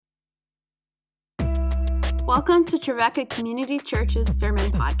Welcome to Trevecca Community Church's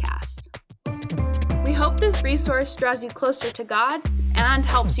Sermon Podcast. We hope this resource draws you closer to God and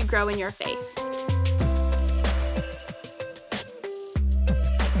helps you grow in your faith.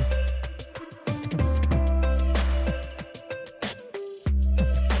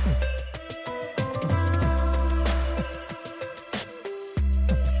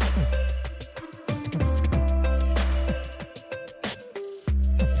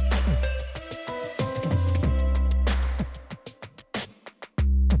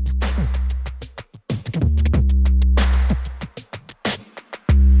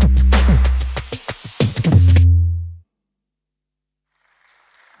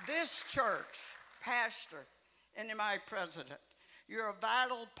 This church, pastor, and my president, you're a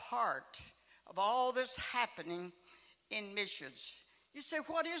vital part of all this happening in missions. You say,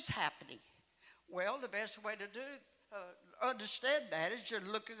 what is happening? Well, the best way to understand that is to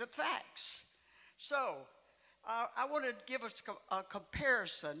look at the facts. So, I want to give us a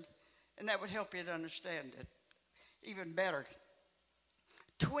comparison, and that would help you to understand it even better.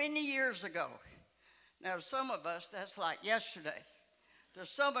 20 years ago, now some of us, that's like yesterday. To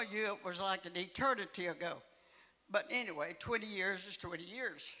some of you, it was like an eternity ago. But anyway, 20 years is 20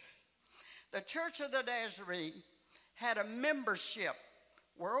 years. The Church of the Nazarene had a membership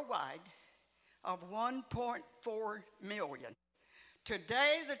worldwide of 1.4 million.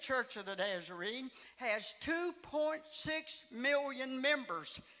 Today, the Church of the Nazarene has 2.6 million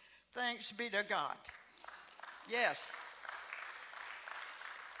members. Thanks be to God. Yes.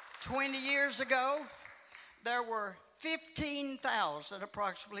 20 years ago, there were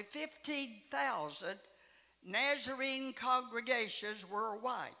approximately 15,000 Nazarene congregations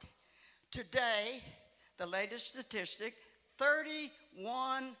worldwide. Today, the latest statistic,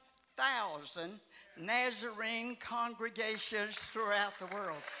 31,000 Nazarene congregations throughout the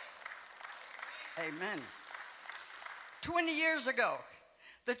world. Amen. 20 years ago,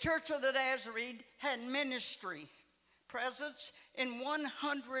 the Church of the Nazarene had ministry presence in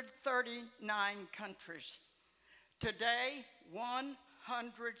 139 countries. Today,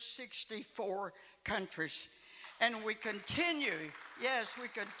 164 countries. And we continue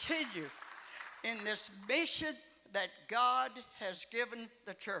in this mission that God has given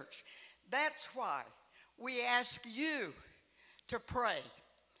the church. That's why we ask you to pray,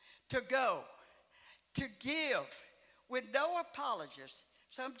 to go, to give with no apologies.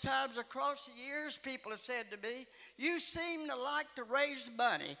 Sometimes across the years, people have said to me, you seem to like to raise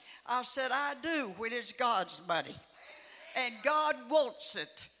money. I said, I do when it's God's money. And God wants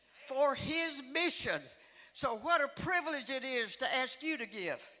it for His mission. So what a privilege it is to ask you to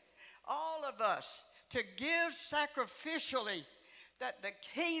give. All of us to give sacrificially that the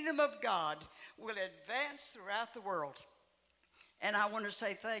kingdom of God will advance throughout the world. And I want to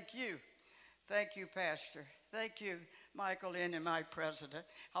say thank you. Thank you, Pastor. Thank you, Michael Lynn and my president,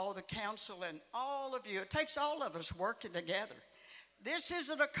 all the council and all of you. It takes all of us working together. This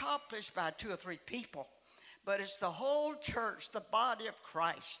isn't accomplished by 2 or 3 people. But it's the whole church, the body of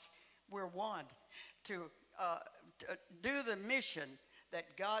Christ. We're one to do the mission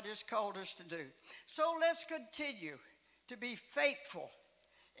that God has called us to do. So let's continue to be faithful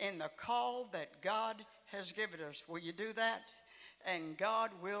in the call that God has given us. Will you do that? And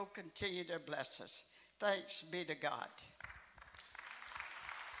God will continue to bless us. Thanks be to God.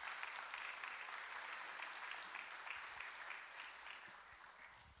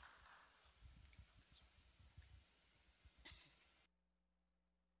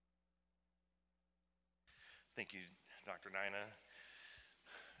 Thank you, Dr. Nina.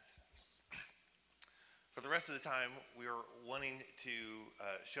 For the rest of the time, we are wanting to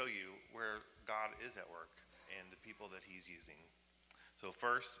show you where God is at work and the people that He's using. So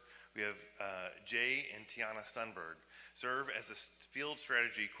first, we have Jay and Tiana Sundberg serve as a field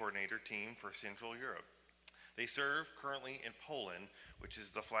strategy coordinator team for Central Europe. They serve currently in Poland, which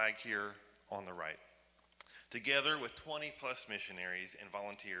is the flag here on the right. Together with 20 plus missionaries and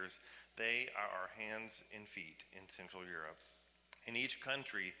volunteers, they are our hands and feet in Central Europe. In each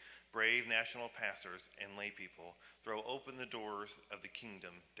country, brave national pastors and lay people throw open the doors of the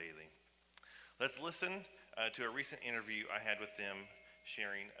kingdom daily. Let's listen to a recent interview I had with them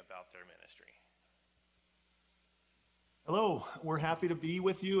sharing about their ministry. Hello, we're happy to be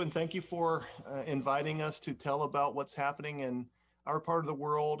with you, and thank you for inviting us to tell about what's happening in our part of the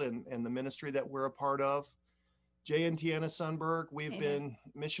world and the ministry that we're a part of. Jay and Tiana Sundberg, we've been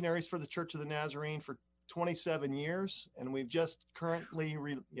missionaries for the Church of the Nazarene for 27 years, and we've just currently,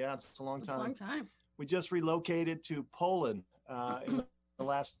 it's a long time. We just relocated to Poland in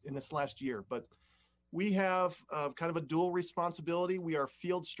this last year, but We have kind of a dual responsibility. We are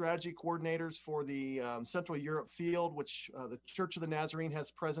field strategy coordinators for the Central Europe field, which the Church of the Nazarene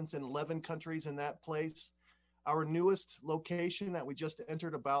has presence in 11 countries in that place. Our newest location that we just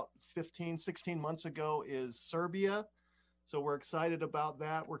entered about 16 months ago is Serbia. So we're excited about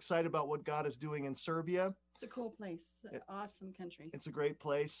that. We're excited about what God is doing in Serbia. It's a cool place. It's an awesome country. It's a great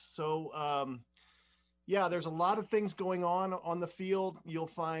place. So, yeah, there's a lot of things going on the field. You'll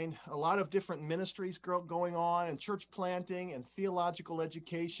find a lot of different ministries going on, and church planting and theological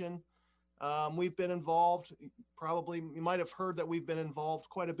education. We've been involved, probably you might have heard that we've been involved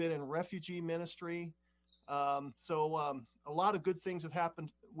quite a bit in refugee ministry. So a lot of good things have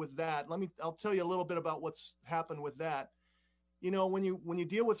happened with that. I'll tell you a little bit about what's happened with that. You know, when you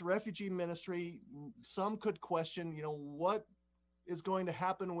deal with refugee ministry, some could question, you know, what is going to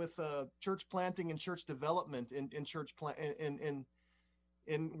happen with church planting and church development in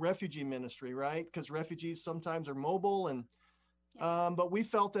refugee ministry, right? Because refugees sometimes are mobile, and but we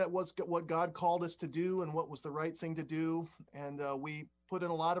felt that was what God called us to do and what was the right thing to do, and we put in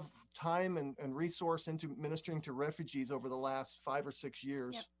a lot of time and resource into ministering to refugees over the last 5 or 6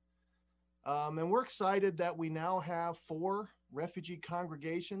 years. Yep. And we're excited that we now have 4 refugee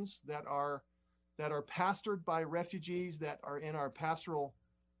congregations that are pastored by refugees that are in our pastoral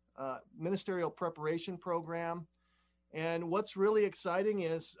ministerial preparation program. And what's really exciting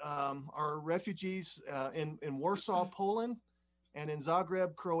is our refugees in Warsaw, Poland, and in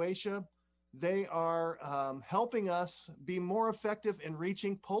Zagreb, Croatia. They are helping us be more effective in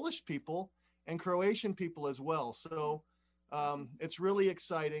reaching Polish people and Croatian people as well. So it's really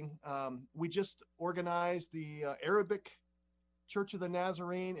exciting. We just organized the Arabic Church of the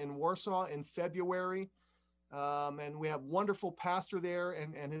Nazarene in Warsaw in February. And we have wonderful pastor there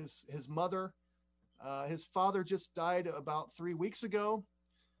and his mother. His father just died about 3 weeks ago,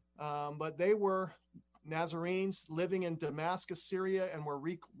 but they were Nazarenes living in Damascus, Syria, and were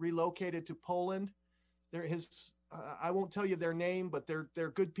relocated to Poland. I won't tell you their name, but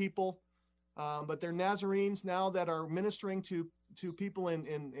they're good people. But they're Nazarenes now that are ministering to people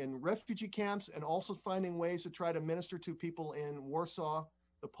in refugee camps, and also finding ways to try to minister to people in Warsaw,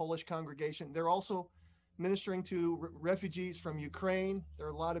 the Polish congregation. They're also ministering to refugees from Ukraine. There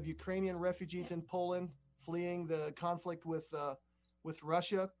are a lot of Ukrainian refugees in Poland fleeing the conflict with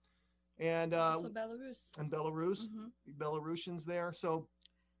Russia, and also Belarus. Belarusians there. So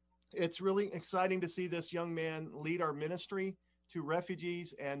it's really exciting to see this young man lead our ministry to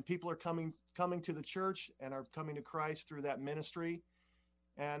refugees, and people are coming to the church and are coming to Christ through that ministry.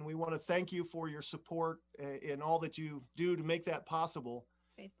 And we want to thank you for your support in all that you do to make that possible.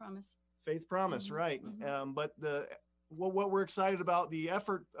 Faith Promise. Faith Promise, Mm-hmm. right. Mm-hmm. But what we're excited about, the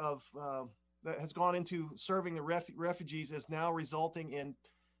effort of that has gone into serving the refugees is now resulting in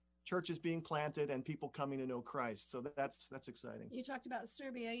churches being planted and people coming to know Christ. So that's exciting. You talked about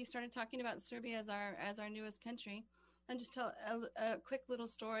Serbia. You started talking about Serbia as our newest country. And just tell a quick little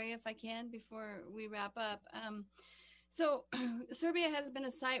story, if I can, before we wrap up. So Serbia has been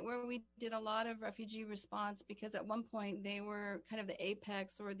a site where we did a lot of refugee response, because at one point they were kind of the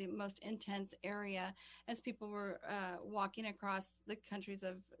apex or the most intense area as people were walking across the countries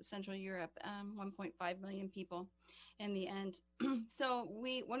of Central Europe, 1.5 million people in the end. So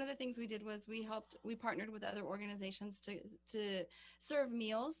one of the things we did was we partnered with other organizations to serve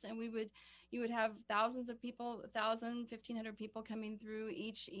meals, and you would have thousands of people, 1,500 people coming through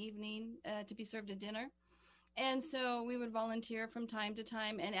each evening to be served a dinner. And so we would volunteer from time to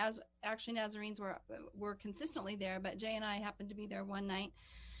time, and as actually Nazarenes were consistently there, but Jay and I happened to be there one night,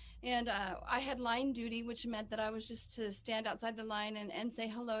 and I had line duty, which meant that I was just to stand outside the line and say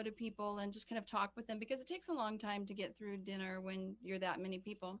hello to people and just kind of talk with them, because it takes a long time to get through dinner when you're that many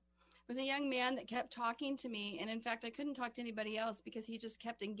people. There was a young man that kept talking to me, and in fact I couldn't talk to anybody else because he just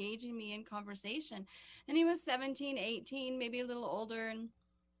kept engaging me in conversation, and he was 17, 18, maybe a little older. And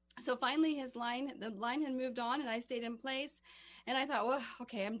so finally the line had moved on, and I stayed in place, and I thought, well,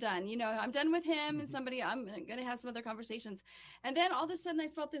 okay, I'm done. I'm done with him, and I'm going to have some other conversations. And then all of a sudden I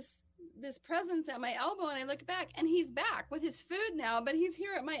felt this presence at my elbow, and I look back, and he's back with his food now, but he's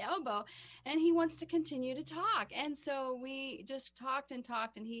here at my elbow, and he wants to continue to talk. And so we just talked, and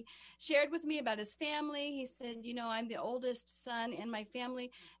he shared with me about his family. He said, I'm the oldest son in my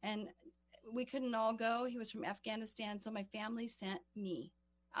family, and we couldn't all go. He was from Afghanistan, so my family sent me.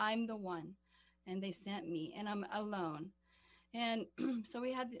 I'm the one, and they sent me, and I'm alone. And so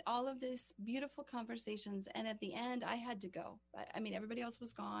we had all of these beautiful conversations, and at the end I had to go. I mean, everybody else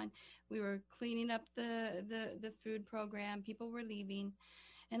was gone. We were cleaning up the food program. People were leaving,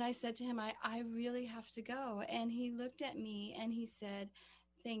 and I said to him, I really have to go. And he looked at me and he said,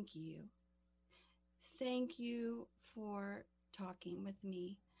 thank you. thank you for talking with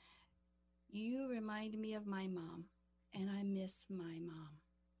me. You remind me of my mom, and I miss my mom.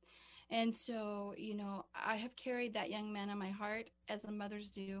 And so, I have carried that young man on my heart, as the mothers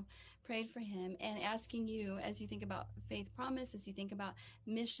do, prayed for him, and asking you, as you think about Faith Promise, as you think about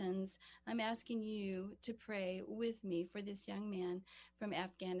missions, I'm asking you to pray with me for this young man from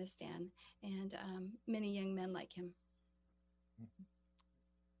Afghanistan and many young men like him.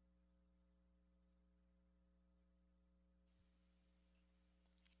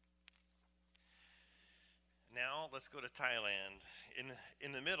 Now let's go to Thailand.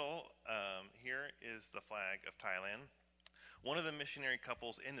 In the middle here is the flag of Thailand. One of the missionary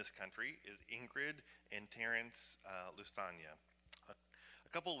couples in this country is Ingrid and Terrence Lustanya.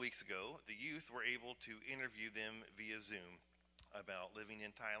 A couple of weeks ago, the youth were able to interview them via Zoom about living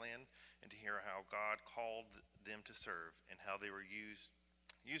in Thailand and to hear how God called them to serve and how they were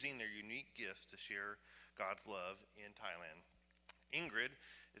using their unique gifts to share God's love in Thailand. Ingrid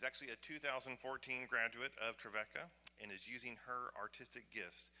is actually a 2014 graduate of Trevecca and is using her artistic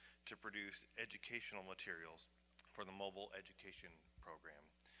gifts to produce educational materials for the mobile education program.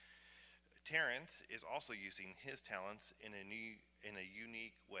 Terrence is also using his talents in a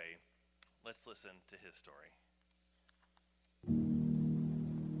unique way. Let's listen to his story.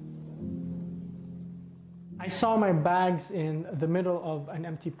 I saw my bags in the middle of an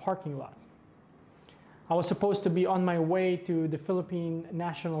empty parking lot. I was supposed to be on my way to the Philippine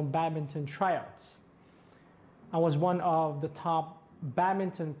National Badminton Tryouts. I was one of the top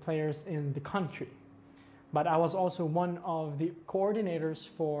badminton players in the country, but I was also one of the coordinators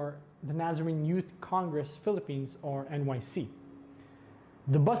for the Nazarene Youth Congress Philippines, or NYC.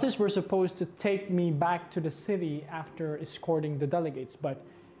 The buses were supposed to take me back to the city after escorting the delegates, but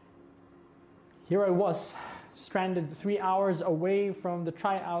here I was, stranded 3 hours away from the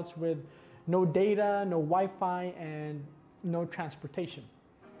tryouts with no data, no Wi-Fi, and no transportation.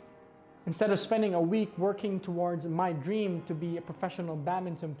 Instead of spending a week working towards my dream to be a professional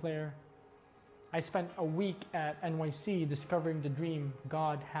badminton player, I spent a week at NYC discovering the dream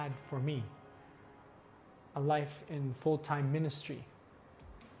God had for me, a life in full-time ministry.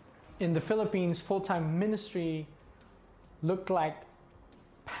 In the Philippines, full-time ministry looked like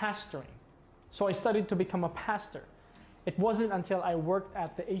pastoring. So I studied to become a pastor. It wasn't until I worked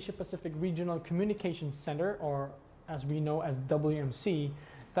at the Asia Pacific Regional Communications Center, or as we know as WMC,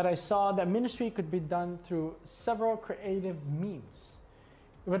 that I saw that ministry could be done through several creative means.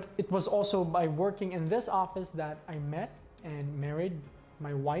 But it was also by working in this office that I met and married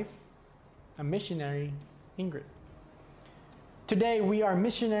my wife, a missionary, Ingrid. Today, we are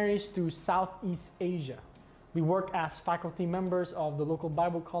missionaries to Southeast Asia. We work as faculty members of the local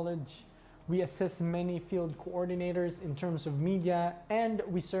Bible college. We assist many field coordinators in terms of media, and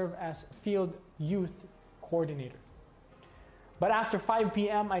we serve as field youth coordinator. But after 5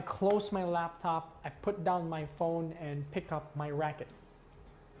 p.m., I close my laptop, I put down my phone, and pick up my racket.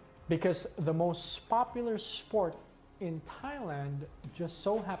 Because the most popular sport in Thailand just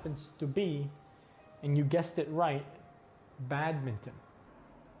so happens to be, and you guessed it right, badminton.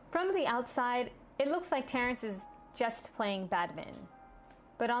 From the outside, it looks like Terrence is just playing badminton.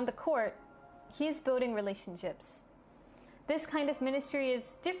 But on the court, he's building relationships. This kind of ministry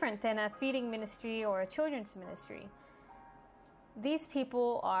is different than a feeding ministry or a children's ministry. These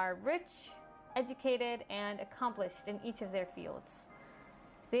people are rich, educated, and accomplished in each of their fields.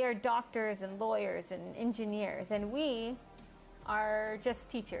 They are doctors and lawyers and engineers, and we are just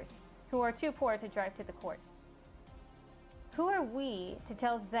teachers who are too poor to drive to the court. Who are we to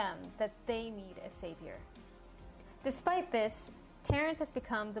tell them that they need a savior? Despite this, Terrence has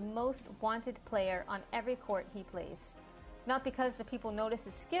become the most wanted player on every court he plays. Not because the people notice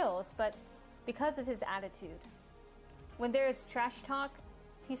his skills, but because of his attitude. When there is trash talk,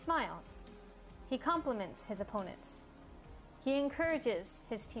 he smiles. He compliments his opponents. He encourages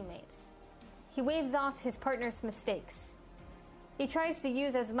his teammates. He waves off his partner's mistakes. He tries to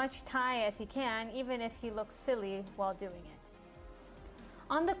use as much Thai as he can, even if he looks silly while doing it.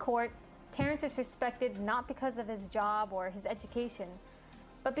 On the court, Terrence is respected not because of his job or his education,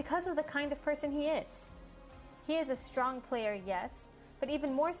 but because of the kind of person he is. He is a strong player, yes, but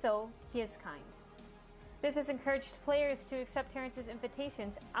even more so, he is kind. This has encouraged players to accept Terrence's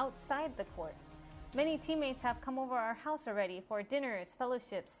invitations outside the court. Many teammates have come over our house already for dinners,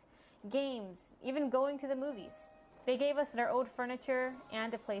 fellowships, games, even going to the movies. They gave us their old furniture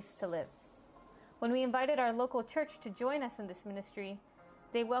and a place to live. When we invited our local church to join us in this ministry,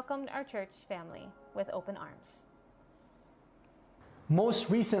 they welcomed our church family with open arms. Most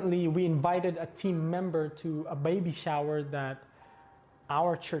recently, we invited a team member to a baby shower that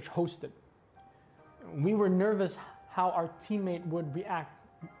our church hosted. We were nervous how our teammate would react,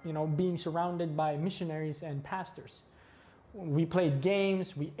 being surrounded by missionaries and pastors. We played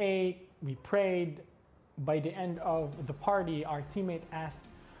games, we ate, we prayed. By the end of the party, our teammate asked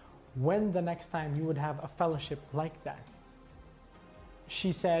when the next time you would have a fellowship like that.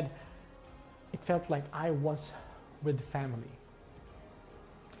 She said, it felt like I was with family.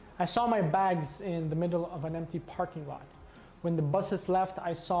 I saw my bags in the middle of an empty parking lot. When the buses left,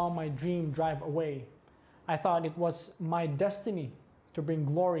 I saw my dream drive away. I thought it was my destiny to bring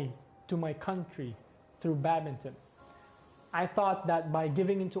glory to my country through badminton. I thought that by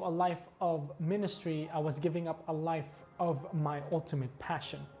giving into a life of ministry, I was giving up a life of my ultimate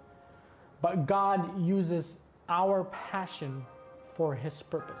passion. But God uses our passion for His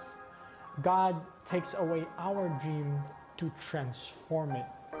purpose. God takes away our dream to transform it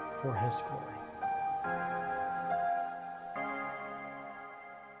for His glory.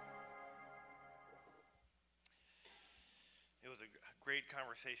 It was a great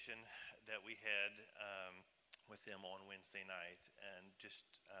conversation that we had with them on Wednesday night, and just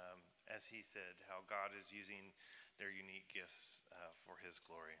as he said, how God is using their unique gifts for His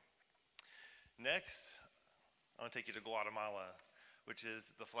glory. Next, I want to take you to Guatemala, which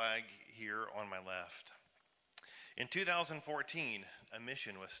is the flag here on my left. In 2014, a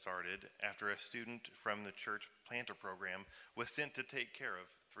mission was started after a student from the church planter program was sent to take care of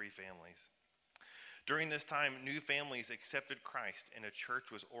 3 families. During this time, new families accepted Christ and a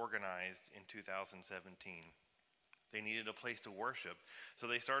church was organized in 2017. They needed a place to worship, so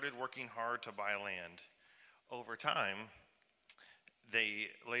they started working hard to buy land. Over time, they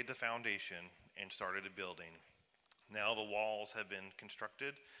laid the foundation and started a building. Now the walls have been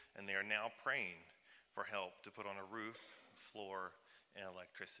constructed, and they are now praying for help to put on a roof, floor, and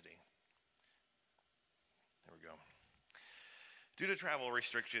electricity. There we go. Due to travel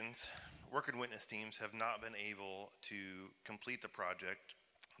restrictions, Work and Witness teams have not been able to complete the project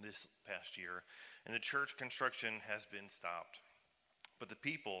this past year, and the church construction has been stopped. But the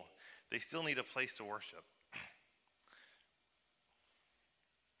people, they still need a place to worship.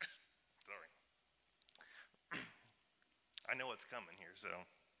 Sorry. I know what's coming here, so.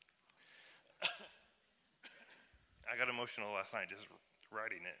 I got emotional last night just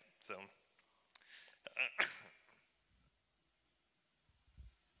writing it, so.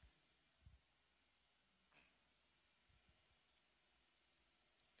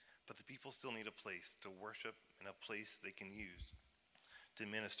 But the people still need a place to worship and a place they can use to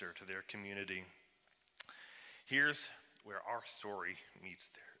minister to their community. Here's where our story meets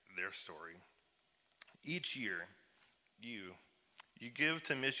their story. Each year, you give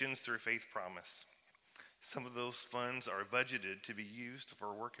to missions through Faith Promise. Some of those funds are budgeted to be used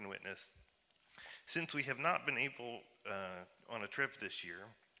for Work and Witness. Since we have not been able on a trip this year,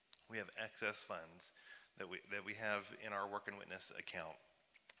 we have excess funds that we have in our Work and Witness account.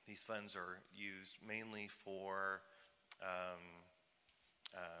 These funds are used mainly for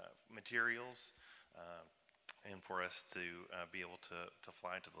materials and for us to be able to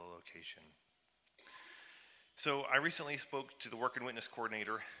fly to the location. So I recently spoke to the Work and Witness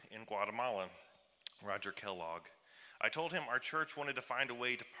coordinator in Guatemala, Roger Kellogg. I told him our church wanted to find a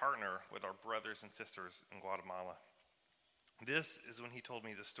way to partner with our brothers and sisters in Guatemala. This is when he told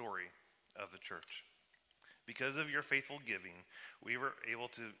me the story of the church. Because of your faithful giving, we were able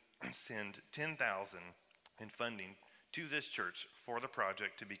to send $10,000 in funding to this church for the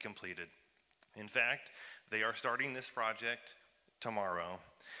project to be completed. In fact, they are starting this project tomorrow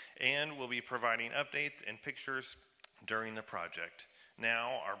and will be providing updates and pictures during the project.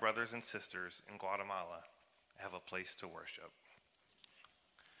 Now, our brothers and sisters in Guatemala have a place to worship.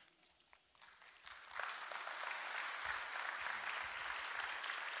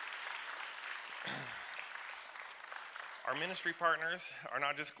 Our ministry partners are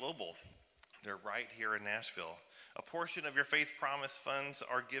not just global, they're right here in Nashville. A portion of your Faith Promise funds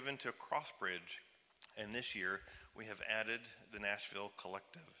are given to Crossbridge, and this year we have added the Nashville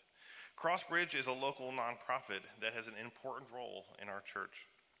Collective. Crossbridge is a local nonprofit that has an important role in our church.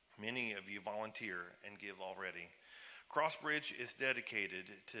 Many of you volunteer and give already. Crossbridge is dedicated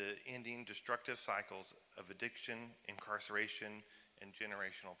to ending destructive cycles of addiction, incarceration, and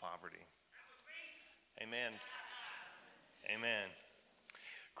generational poverty. Amen. Amen.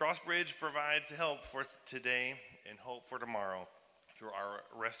 Crossbridge provides help for today and hope for tomorrow through our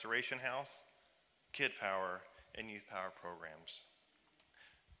Restoration House, Kid Power, and Youth Power programs.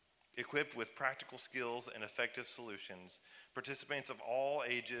 Equipped with practical skills and effective solutions, participants of all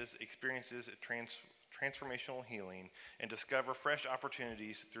ages experiences transformational healing and discover fresh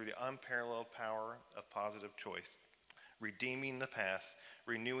opportunities through the unparalleled power of positive choice, redeeming the past,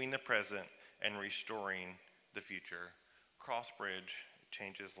 renewing the present, and restoring the future. Crossbridge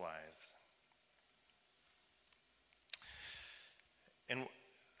changes lives. And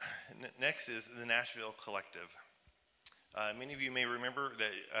next is the Nashville Collective. Many of you may remember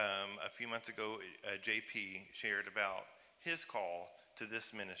that a few months ago, JP shared about his call to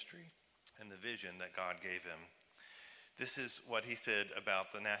this ministry and the vision that God gave him. This is what he said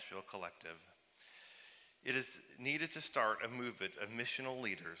about the Nashville Collective. It is needed to start a movement of missional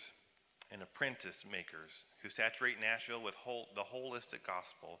leaders and apprentice makers who saturate Nashville with the holistic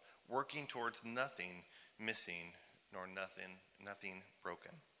gospel, working towards nothing missing nor nothing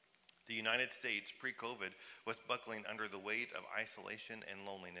broken. The United States pre-COVID was buckling under the weight of isolation and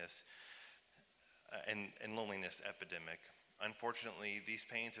loneliness epidemic. Unfortunately, these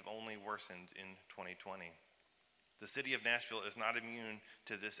pains have only worsened in 2020. The city of Nashville is not immune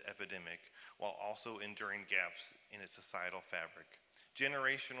to this epidemic, while also enduring gaps in its societal fabric.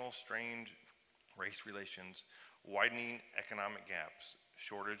 Generational strained race relations, widening economic gaps,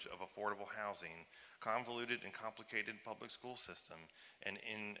 shortage of affordable housing, convoluted and complicated public school system, and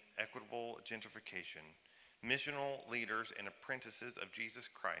inequitable gentrification. Missional leaders and apprentices of Jesus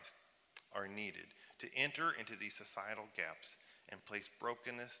Christ are needed to enter into these societal gaps and place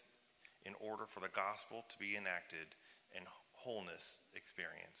brokenness in order for the gospel to be enacted and wholeness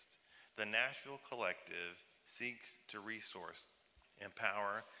experienced. The Nashville Collective seeks to resource,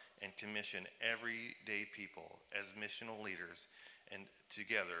 empower, and commission everyday people as missional leaders, and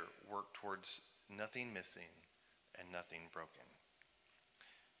together work towards nothing missing and nothing broken.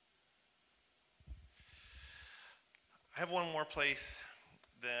 I have one more place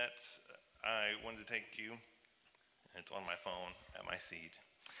that I wanted to take you. It's on my phone at my seat.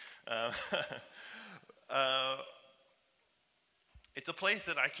 It's a place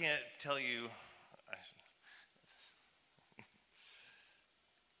that I can't tell you.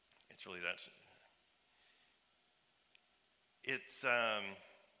 It's really that.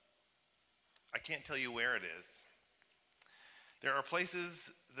 I can't tell you where it is. There are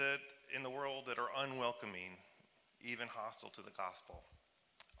places that in the world that are unwelcoming, even hostile to the gospel.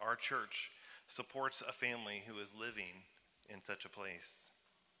 Our church supports a family who is living in such a place.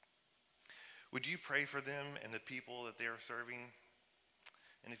 Would you pray for them and the people that they are serving?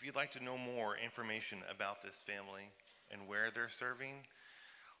 And if you'd like to know more information about this family and where they're serving,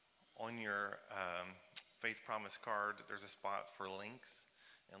 on your Faith Promise card, there's a spot for links.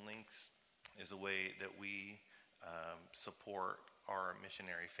 And links is a way that we support our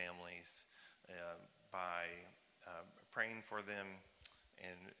missionary families by praying for them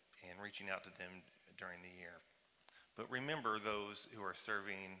and reaching out to them during the year. But remember those who are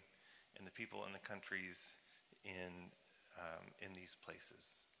serving and the people in the countries in these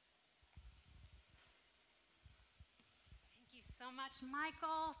places. Thank you so much,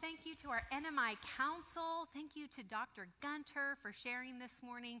 Michael. Thank you to our NMI Council. Thank you to Dr. Gunter for sharing this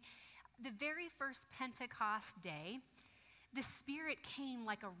morning. The very first Pentecost day, the Spirit came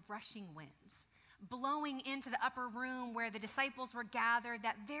like a rushing wind, blowing into the upper room where the disciples were gathered.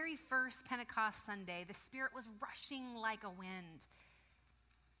 That very first Pentecost Sunday, the Spirit was rushing like a wind.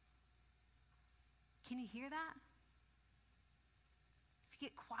 Can you hear that? If you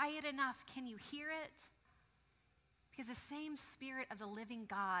get quiet enough, can you hear it? Because the same Spirit of the living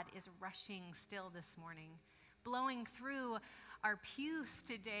God is rushing still this morning, blowing through our pews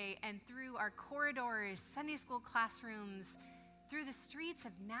today and through our corridors, Sunday school classrooms, through the streets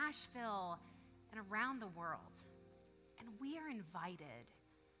of Nashville and around the world. And we are invited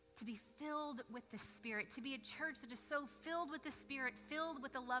to be filled with the Spirit, to be a church that is so filled with the Spirit, filled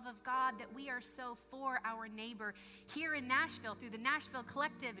with the love of God, that we are so for our neighbor here in Nashville, through the Nashville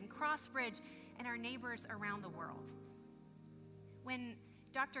Collective and Crossbridge, and our neighbors around the world. When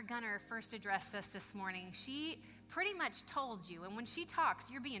Dr. Gunter first addressed us this morning, she pretty much told you, and when she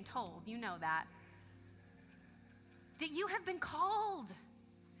talks, you're being told, you know that you have been called,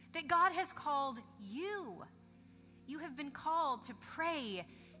 that God has called you. You have been called to pray,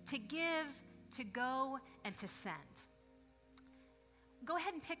 to give, to go, and to send. Go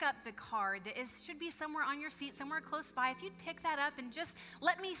ahead and pick up the card that should be somewhere on your seat, somewhere close by. If you'd pick that up and just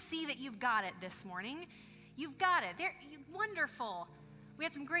let me see that you've got it this morning. You've got it. Wonderful. We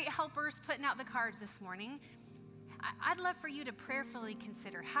had some great helpers putting out the cards this morning. I'd love for you to prayerfully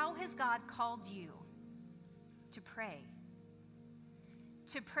consider, how has God called you to pray?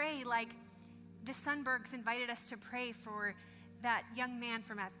 To pray like the Sundbergs invited us to pray for that young man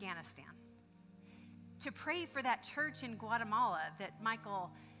from Afghanistan. To pray for that church in Guatemala that Michael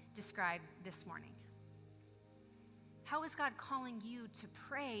described this morning. How is God calling you to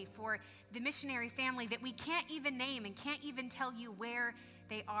pray for the missionary family that we can't even name and can't even tell you where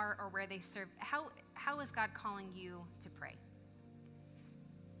they are or where they serve? How is God calling you to pray?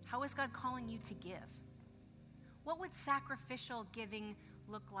 How is God calling you to give? What would sacrificial giving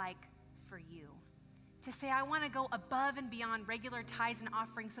look like for you? To say, I want to go above and beyond regular tithes and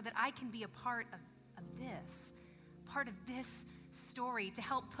offerings so that I can be a part of this story, to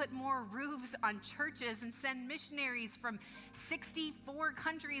help put more roofs on churches and send missionaries from 64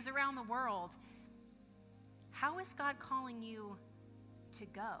 countries around the world. How is God calling you to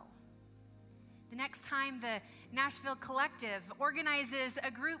go? The next time the Nashville Collective organizes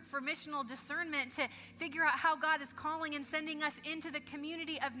a group for missional discernment to figure out how God is calling and sending us into the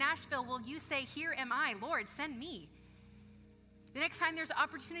community of Nashville, will you say, here am I, Lord, send me? The next time there's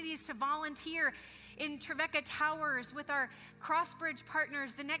opportunities to volunteer in Trevecca Towers with our Crossbridge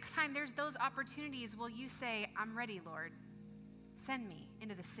partners, the next time there's those opportunities, will you say, I'm ready, Lord, send me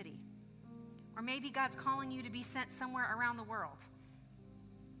into the city? Or maybe God's calling you to be sent somewhere around the world.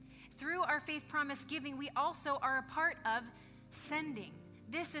 Through our Faith Promise giving, we also are a part of sending.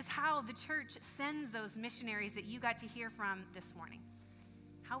 This is how the church sends those missionaries that you got to hear from this morning.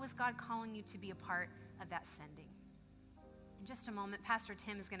 How is God calling you to be a part of that sending? In just a moment, Pastor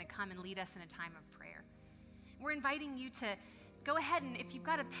Tim is going to come and lead us in a time of prayer. We're inviting you to go ahead and, if you've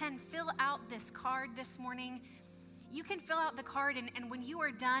got a pen, fill out this card this morning. You can fill out the card, and when you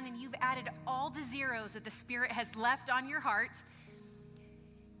are done and you've added all the zeros that the Spirit has left on your heart,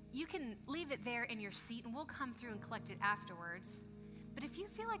 you can leave it there in your seat, and we'll come through and collect it afterwards. But if you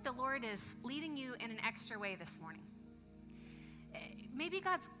feel like the Lord is leading you in an extra way this morning, maybe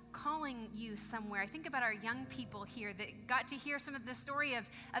God's calling you somewhere. I think about our young people here that got to hear some of the story of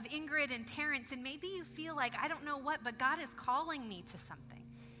Ingrid and Terrence, and maybe you feel like, I don't know what, but God is calling me to something.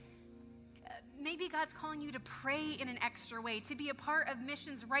 Maybe God's calling you to pray in an extra way, to be a part of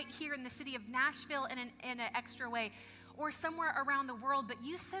missions right here in the city of Nashville in an extra way, or somewhere around the world, but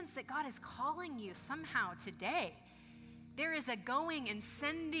you sense that God is calling you somehow today. There is a going and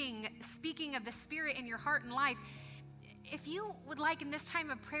sending, speaking of the Spirit in your heart and life. If you would like in this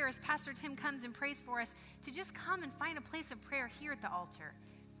time of prayer, as Pastor Tim comes and prays for us, to just come and find a place of prayer here at the altar.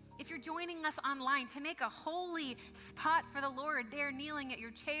 If you're joining us online, to make a holy spot for the Lord there kneeling at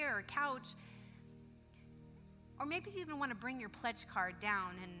your chair or couch. Or maybe you even want to bring your pledge card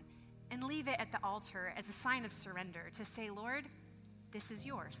down and leave it at the altar as a sign of surrender, to say, Lord, this is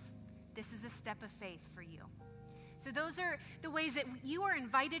yours. This is a step of faith for you. So those are the ways that you are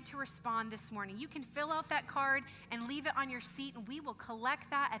invited to respond this morning. You can fill out that card and leave it on your seat, and we will collect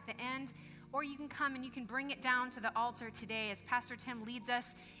that at the end. Or you can come and you can bring it down to the altar today as Pastor Tim leads us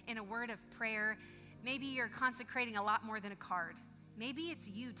in a word of prayer. Maybe you're consecrating a lot more than a card. Maybe it's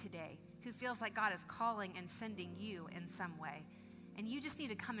you today who feels like God is calling and sending you in some way. And you just need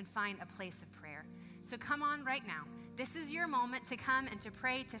to come and find a place of prayer. So come on right now. This is your moment to come and to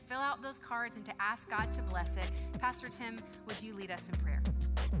pray, to fill out those cards, and to ask God to bless it. Pastor Tim, would you lead us in prayer?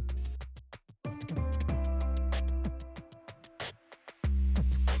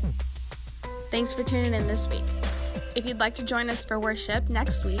 Thanks for tuning in this week. If you'd like to join us for worship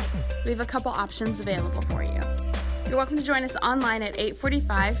next week, we have a couple options available for you. You're welcome to join us online at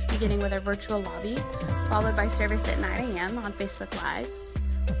 8:45, beginning with our virtual lobby, followed by service at 9 a.m. on Facebook Live.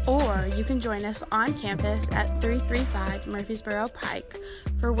 Or you can join us on campus at 335 Murfreesboro Pike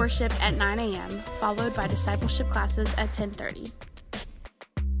for worship at 9 a.m., followed by discipleship classes at 10:30.